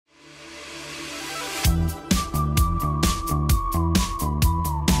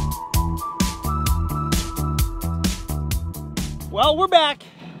Well, we're back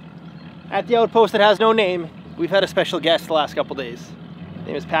at the outpost that has no name. We've had a special guest the last couple days. His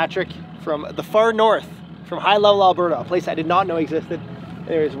name is Patrick from the far north, from High Level, Alberta, a place I did not know existed.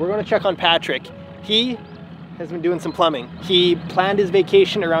 Anyways, we're going to check on Patrick. He has been doing some plumbing. He planned his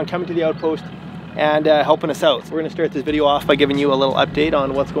vacation around coming to the outpost and helping us out. So we're going to start this video off by giving you a little update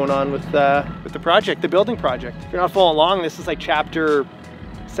on what's going on with the project, the building project. If you're not following along, this is like chapter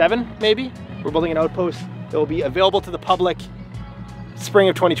 7, maybe. We're building an outpost that will be available to the public spring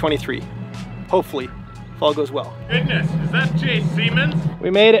of 2023. Hopefully, if all goes well. Goodness, is that Siemens? We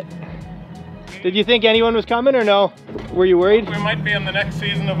made it. Did you think anyone was coming or no? Were you worried? We might be in the next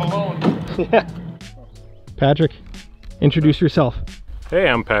season of Alone. Yeah. Patrick, introduce yourself. Hey,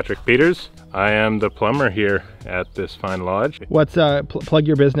 I'm Patrick Peters. I am the plumber here at this fine lodge. What's plug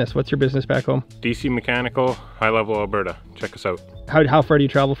your business? What's your business back home? DC Mechanical, High Level, Alberta. Check us out. How far do you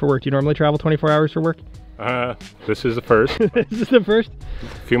travel for work? Do you normally travel 24 hours for work? This is the first. This is the first?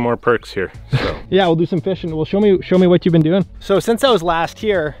 A few more perks here. So. Yeah, we'll do some fishing. Well, show me what you've been doing. So since I was last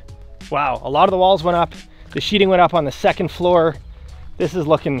here, wow, a lot of the walls went up. The sheeting went up on the second floor. This is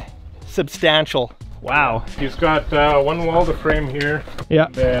looking substantial. Wow. He's got one wall to frame here. Yeah.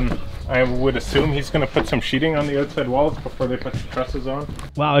 Then I would assume he's going to put some sheeting on the outside walls before they put the trusses on.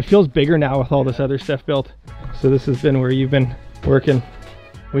 Wow, it feels bigger now with all this other stuff built. So this has been where you've been working.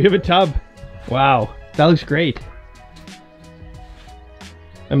 We have a tub. Wow, that looks great.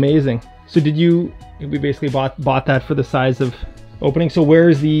 Amazing. So we basically bought that for the size of opening. So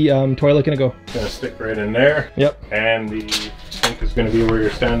where's the toilet gonna go? It's gonna stick right in there. Yep. And the sink is gonna be where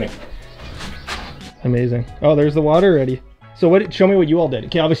you're standing. Amazing. Oh, there's the water already. So show me what you all did.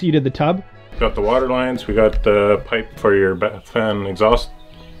 Okay, obviously you did the tub. Got the water lines, we got the pipe for your fan exhaust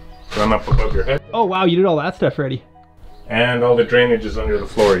run up above your head. Oh wow, you did all that stuff already. And all the drainage is under the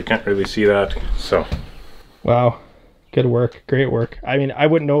floor. You can't really see that, so. Wow, good work, great work. I mean, I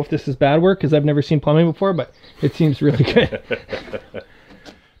wouldn't know if this is bad work because I've never seen plumbing before, but it seems really good.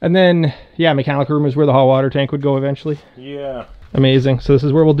 And then, yeah, mechanical room is where the hot water tank would go eventually. Yeah. Amazing. So this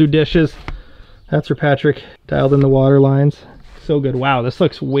is where we'll do dishes. That's where Patrick dialed in the water lines. So good. Wow, this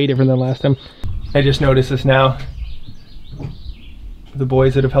looks way different than last time. I just noticed this now. The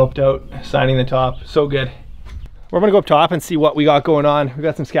boys that have helped out signing the top. So good. We're gonna go up top and see what we got going on. We've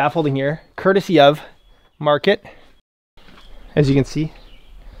got some scaffolding here, courtesy of Market. As you can see,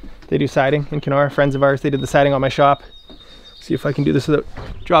 they do siding in Kenora. Friends of ours, they did the siding on my shop. See if I can do this without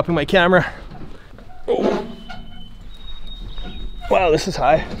dropping my camera. Oh. Wow, this is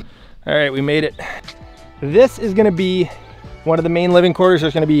high. All right, we made it. This is gonna be one of the main living quarters.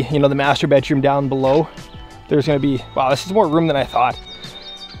 There's gonna be, you know, the master bedroom down below. There's gonna be, wow, this is more room than I thought.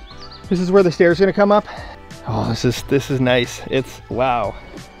 This is where the stairs are gonna come up. Oh, this is nice. It's, wow.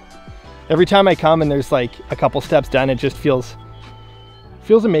 Every time I come and there's like a couple steps done, it just feels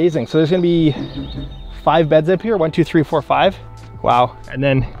amazing. So there's gonna be 5 beds up here. 1, 2, 3, 4, 5. Wow. And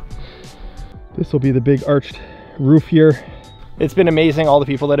then this will be the big arched roof here. It's been amazing, all the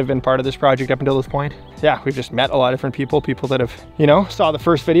people that have been part of this project up until this point. Yeah, we've just met a lot of different people that have, you know, saw the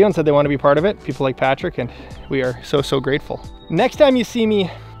first video and said they want to be part of it. People like Patrick, and we are so grateful. Next time you see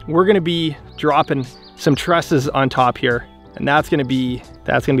me, we're gonna be dropping some trusses on top here, and that's gonna be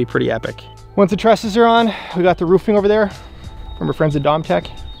pretty epic. Once the trusses are on, we got the roofing over there from our friends at Domtech.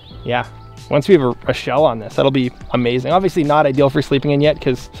 Yeah, once we have a shell on this, that'll be amazing. Obviously not ideal for sleeping in yet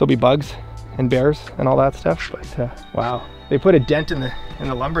because there'll be bugs and bears and all that stuff, but wow. They put a dent in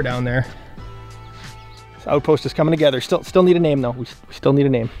the lumber down there. This outpost is coming together. Still need a name though. We still need a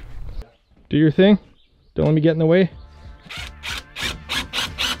name. Do your thing. Don't let me get in the way.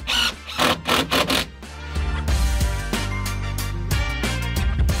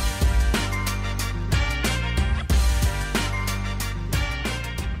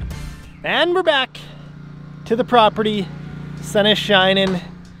 And we're back to the property. The sun is shining.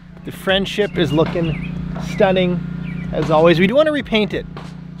 The Friendship is looking stunning. As always, we do want to repaint it.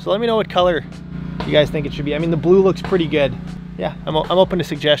 So let me know what color you guys think it should be. I mean, the blue looks pretty good. Yeah, I'm open to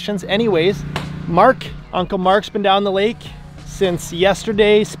suggestions. Anyways, Uncle Mark's been down the lake since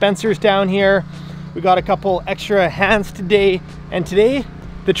yesterday. Spencer's down here. We got a couple extra hands today. And today,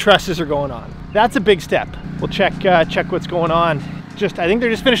 the trusses are going on. That's a big step. We'll check what's going on. I think they're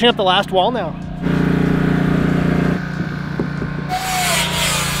just finishing up the last wall now.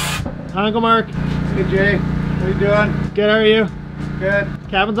 Hi, Uncle Mark. Good, Jay. How you doing? Good, how are you? Good.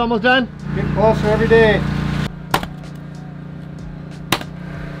 Cabin's almost done? Getting closer every day.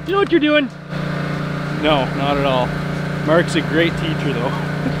 You know what you're doing? No, not at all. Mark's a great teacher though.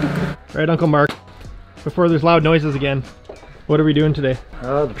 Right, Uncle Mark. Before there's loud noises again. What are we doing today?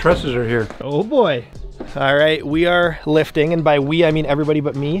 The trusses are here. Oh boy. All right, we are lifting, and by we, I mean everybody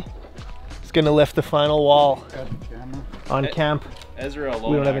but me. It's gonna lift the final wall on camp. Ezra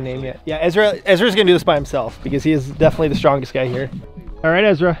alone. We don't have a name yet. Yeah, Ezra's gonna do this by himself because he is definitely the strongest guy here. All right,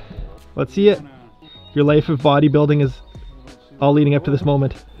 Ezra, let's see it. Your life of bodybuilding is all leading up to this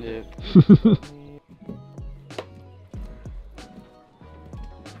moment. Yeah.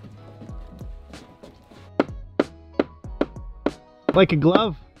 Like a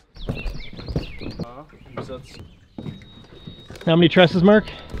glove. How many trusses,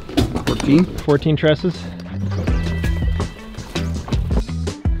 Mark? 14. 14 trusses.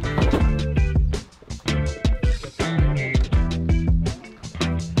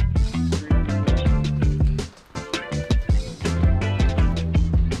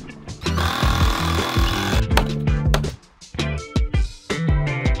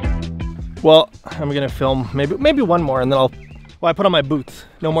 Well, I'm gonna film maybe one more, and then well, I put on my boots.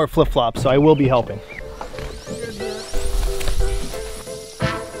 No more flip-flops, so I will be helping.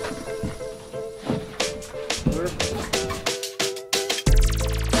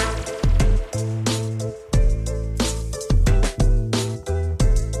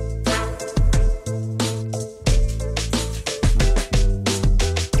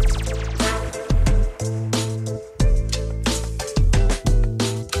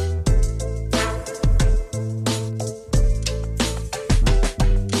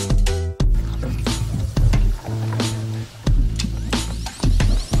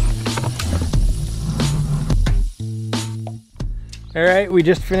 All right, we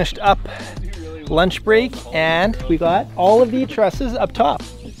just finished up lunch break and we got all of the trusses up top.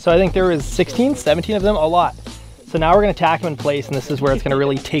 So I think there was 16, 17 of them, a lot. So now we're gonna tack them in place, and this is where it's gonna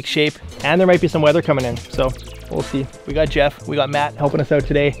really take shape. And there might be some weather coming in, so we'll see. We got Jeff, we got Matt helping us out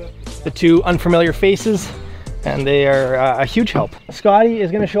today. The two unfamiliar faces, and they are a huge help. Scotty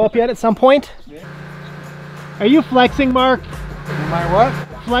is gonna show up yet at some point? Are you flexing, Mark? Am I what?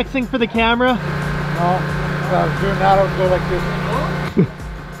 Flexing for the camera? No, if I was doing that, I would go like this.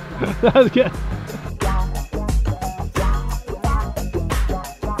 That was good.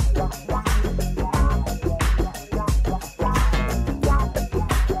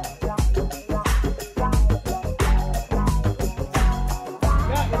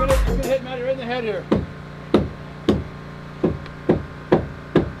 Yeah, you're gonna hit Matty right in the head here.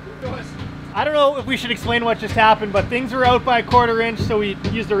 I don't know if we should explain what just happened, but things were out by a 1/4 inch, so we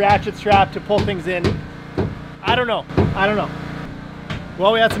used a ratchet strap to pull things in. I don't know.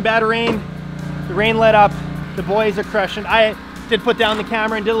 Well, we had some bad rain. The rain let up. The boys are crushing. I did put down the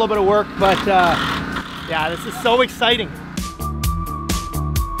camera and did a little bit of work, but yeah, this is so exciting.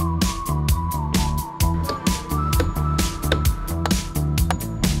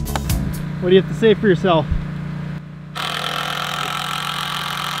 What do you have to say for yourself? It's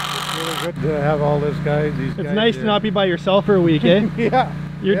really good to have all this guys. These guys. It's nice to not be by yourself for a week, eh? Yeah.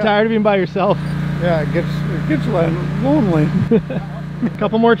 You're tired of being by yourself. Yeah, it gets lonely. A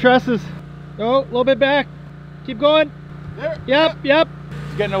couple more trusses. Oh, a little bit back. Keep going. There. Yep.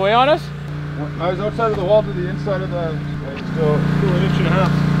 He's getting away on us? I was outside of the wall to the inside of the. Still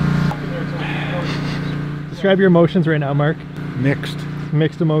 1.5 inches. Describe your emotions right now, Mark. Mixed.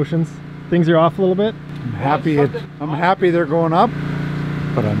 Mixed emotions. Things are off a little bit. I'm happy they're going up,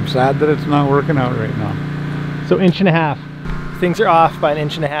 but I'm sad that it's not working out right now. So 1.5 inches. Things are off by 1.5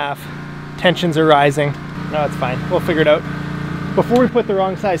 inches. Tensions are rising. No, it's fine. We'll figure it out. Before we put the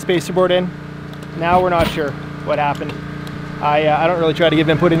wrong size spacer board in, now we're not sure what happened. I don't really try to give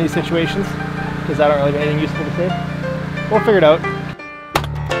input in these situations because I don't really have anything useful to say. We'll figure it out.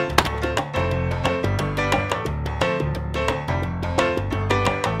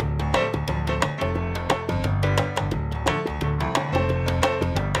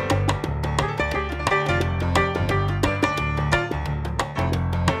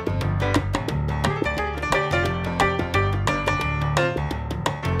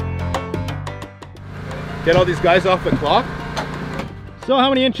 Get all these guys off the clock. So how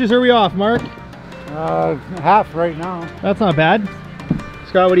many inches are we off, Mark? Half right now. That's not bad.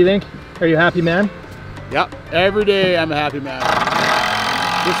 Scott, what do you think? Are you a happy man? Yep. Every day I'm a happy man.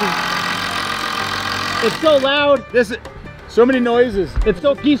 It's so loud. This is so many noises. It's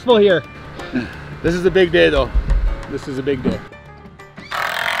so peaceful here. This is a big day though. This is a big day.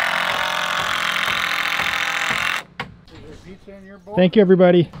 Thank you,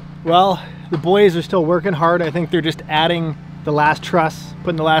 everybody. Well, the boys are still working hard. I think they're just adding the last truss,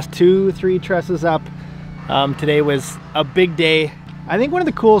 putting the last 2-3 trusses up. Today was a big day. I think one of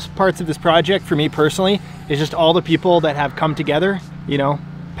the coolest parts of this project for me personally is just all the people that have come together. You know,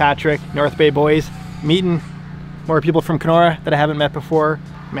 Patrick, North Bay boys, meeting more people from Kenora that I haven't met before.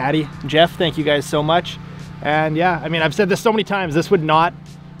 Maddie, Jeff, thank you guys so much. And yeah, I mean, I've said this so many times,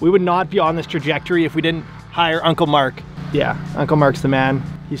 we would not be on this trajectory if we didn't hire Uncle Mark. Yeah, Uncle Mark's the man.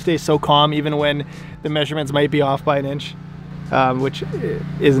 He stays so calm even when the measurements might be off by an inch, which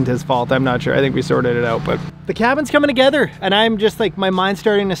isn't his fault, I'm not sure. I think we sorted it out, but the cabin's coming together and I'm just like, my mind's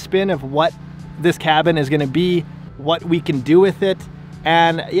starting to spin of what this cabin is gonna be, what we can do with it.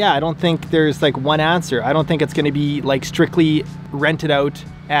 And yeah, I don't think there's like one answer. I don't think it's gonna be like strictly rented out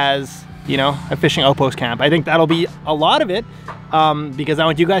as, you know, a fishing outpost camp. I think that'll be a lot of it because I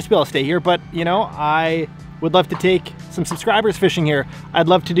want you guys to be able to stay here. But you know, I would love to take some subscribers fishing here. I'd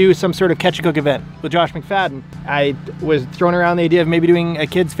love to do some sort of catch and cook event with Josh McFadden. I was throwing around the idea of maybe doing a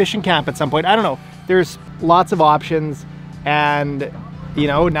kids fishing camp at some point. I don't know. There's lots of options, and you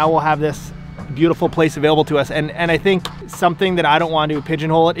know, now we'll have this beautiful place available to us. And I think something that I don't want to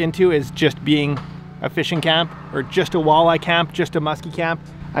pigeonhole it into is just being a fishing camp or just a walleye camp, just a muskie camp.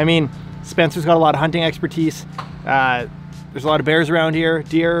 I mean, Spencer's got a lot of hunting expertise. There's a lot of bears around here,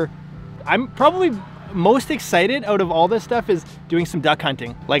 deer. I'm probably most excited out of all this stuff is doing some duck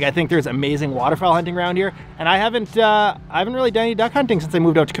hunting. Like, I think there's amazing waterfowl hunting around here, and I haven't really done any duck hunting since I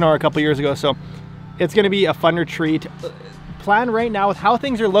moved out to Kenora a couple years ago, so it's gonna be a fun retreat. Plan right now with how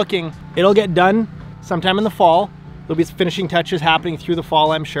things are looking, it'll get done sometime in the fall. There'll be some finishing touches happening through the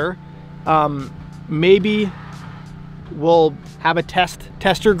fall, I'm sure. Maybe we'll have a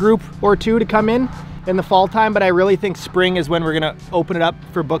tester group or two to come in the fall time, but I really think spring is when we're gonna open it up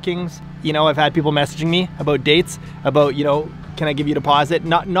for bookings. You know, I've had people messaging me about dates, about, you know, can I give you a deposit?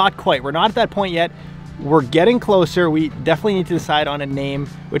 Not quite, we're not at that point yet. We're getting closer. We definitely need to decide on a name,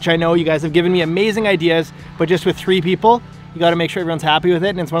 which I know you guys have given me amazing ideas, but just with 3 people, you gotta make sure everyone's happy with it.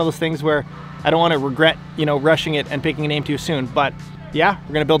 And it's one of those things where I don't wanna regret, you know, rushing it and picking a name too soon. But yeah,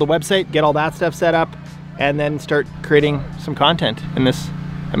 we're gonna build a website, get all that stuff set up, and then start creating some content in this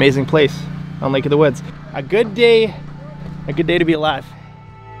amazing place on Lake of the Woods. A good day to be alive.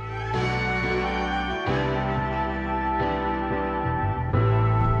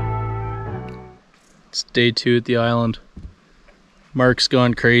 It's day 2 at the island. Mark's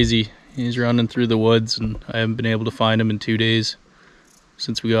gone crazy. He's running through the woods and I haven't been able to find him in 2 days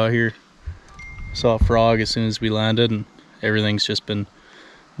since we got here. Saw a frog as soon as we landed and everything's just been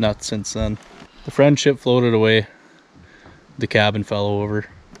nuts since then. The friendship floated away. The cabin fell over.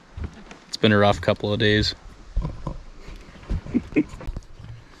 It's been a rough couple of days.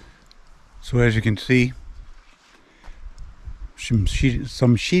 So as you can see, some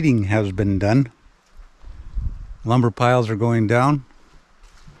sheeting has been done. Lumber piles are going down.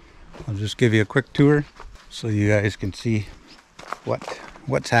 I'll just give you a quick tour so you guys can see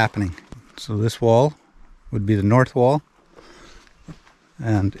what's happening. So this wall would be the north wall,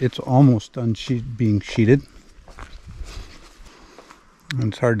 and it's almost done being sheeted.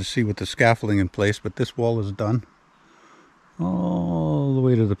 And it's hard to see with the scaffolding in place, but this wall is done all the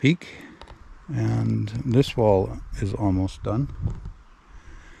way to the peak, and this wall is almost done.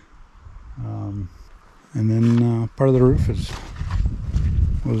 And then part of the roof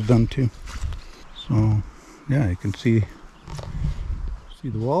was done too. So yeah, you can see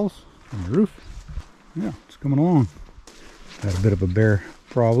the walls and the roof. Yeah, it's coming along. Had a bit of a bear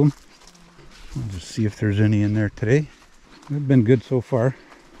problem. I'll just see if there's any in there today. They've been good so far.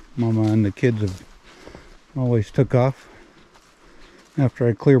 Mama and the kids have always took off after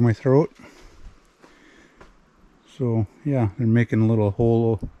I clear my throat. So yeah, they're making a little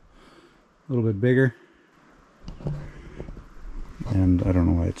hole a little bit bigger. And I don't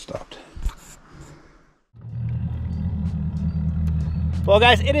know why it stopped. Well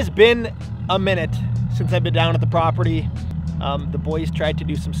guys, it has been a minute since I've been down at the property. The boys tried to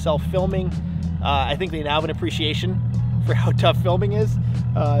do some self-filming. I think they now have an appreciation for how tough filming is.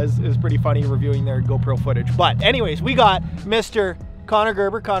 It was pretty funny reviewing their GoPro footage. But anyways, we got Mr. Conor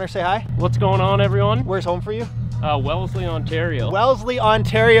Gerber. Conor, say hi. What's going on, everyone? Where's home for you? Wellesley, Ontario. Wellesley,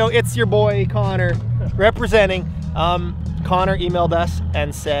 Ontario. It's your boy, Conor, representing. Conor emailed us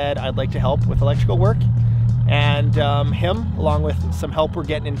and said, I'd like to help with electrical work. And him, along with some help we're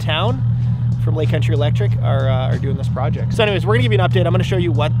getting in town from Lake Country Electric, are doing this project. So anyways, we're gonna give you an update. I'm gonna show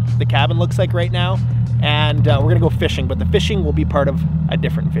you what the cabin looks like right now. And we're gonna go fishing, but the fishing will be part of a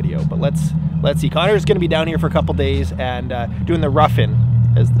different video. But let's see. Conor's gonna be down here for a couple days and doing the rough-in,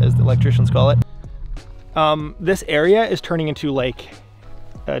 as the electricians call it. This area is turning into like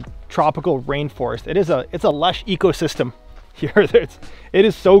a tropical rainforest. It's a lush ecosystem here. It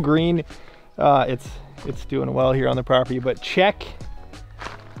is so green. It's doing well here on the property, but check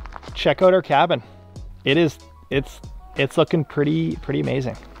out our cabin. It's looking pretty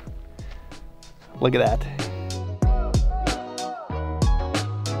amazing. Look at that.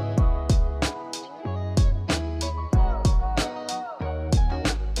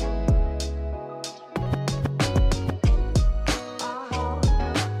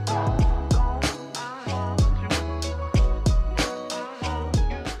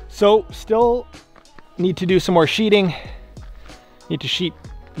 So still need to do some more sheeting. Need to sheet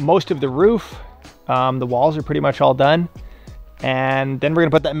most of the roof. The walls are pretty much all done. And then we're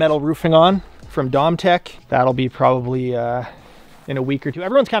gonna put that metal roofing on from Domtech. That'll be probably in a week or two.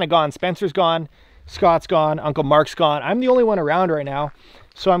 Everyone's kind of gone. Spencer's gone, Scott's gone, Uncle Mark's gone. I'm the only one around right now.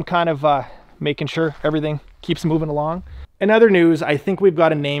 So I'm kind of making sure everything keeps moving along. In other news, I think we've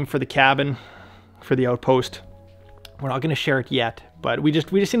got a name for the cabin, for the outpost. We're not gonna share it yet, but we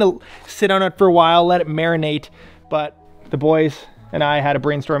just need to sit on it for a while, let it marinate. But the boys and I had a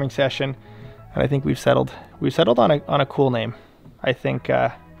brainstorming session, and I think we've settled on a cool name. I think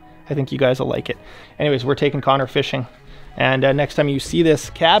you guys will like it. Anyways, we're taking Conor fishing, and next time you see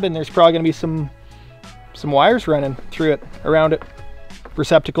this cabin, there's probably gonna be some wires running through it, around it,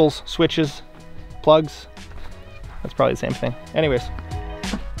 receptacles, switches, plugs. That's probably the same thing. Anyways,